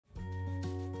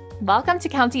Welcome to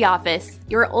County Office,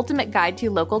 your ultimate guide to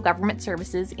local government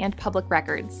services and public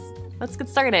records. Let's get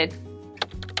started.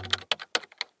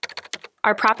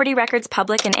 Are property records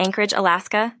public in Anchorage,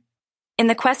 Alaska? In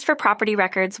the quest for property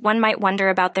records, one might wonder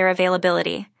about their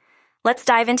availability. Let's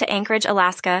dive into Anchorage,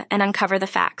 Alaska, and uncover the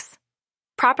facts.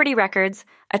 Property records,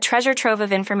 a treasure trove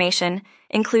of information,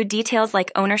 include details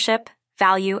like ownership,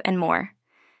 value, and more.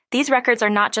 These records are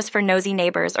not just for nosy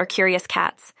neighbors or curious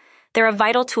cats. They're a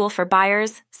vital tool for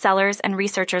buyers, sellers, and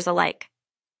researchers alike.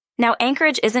 Now,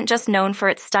 Anchorage isn't just known for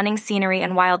its stunning scenery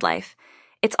and wildlife.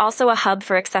 It's also a hub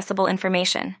for accessible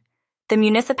information. The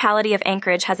Municipality of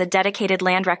Anchorage has a dedicated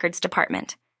land records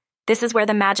department. This is where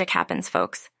the magic happens,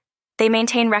 folks. They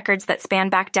maintain records that span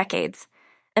back decades.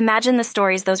 Imagine the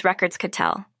stories those records could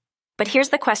tell. But here's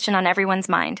the question on everyone's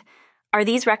mind. Are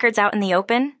these records out in the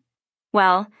open?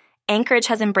 Well, Anchorage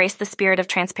has embraced the spirit of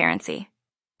transparency.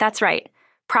 That's right.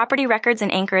 Property records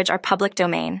in Anchorage are public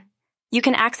domain. You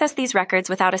can access these records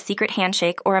without a secret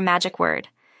handshake or a magic word.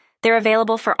 They're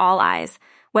available for all eyes,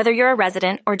 whether you're a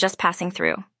resident or just passing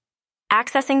through.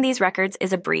 Accessing these records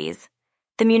is a breeze.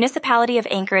 The Municipality of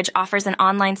Anchorage offers an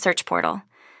online search portal.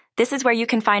 This is where you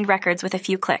can find records with a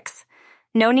few clicks.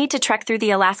 No need to trek through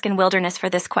the Alaskan wilderness for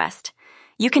this quest.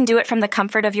 You can do it from the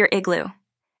comfort of your igloo.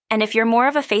 And if you're more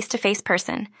of a face-to-face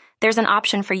person, there's an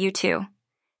option for you too.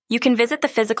 You can visit the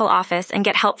physical office and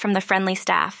get help from the friendly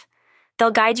staff.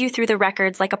 They'll guide you through the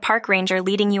records like a park ranger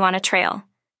leading you on a trail.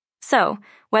 So,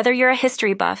 whether you're a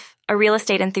history buff, a real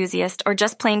estate enthusiast, or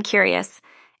just plain curious,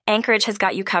 Anchorage has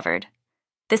got you covered.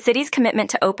 The city's commitment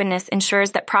to openness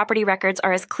ensures that property records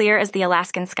are as clear as the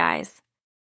Alaskan skies.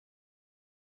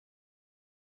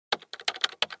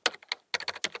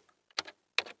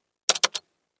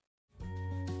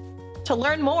 To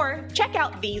learn more, check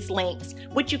out these links,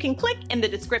 which you can click in the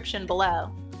description below.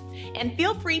 And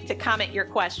feel free to comment your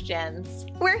questions.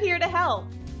 We're here to help.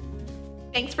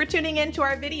 Thanks for tuning in to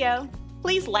our video.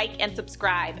 Please like and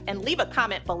subscribe and leave a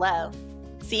comment below.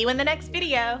 See you in the next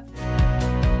video.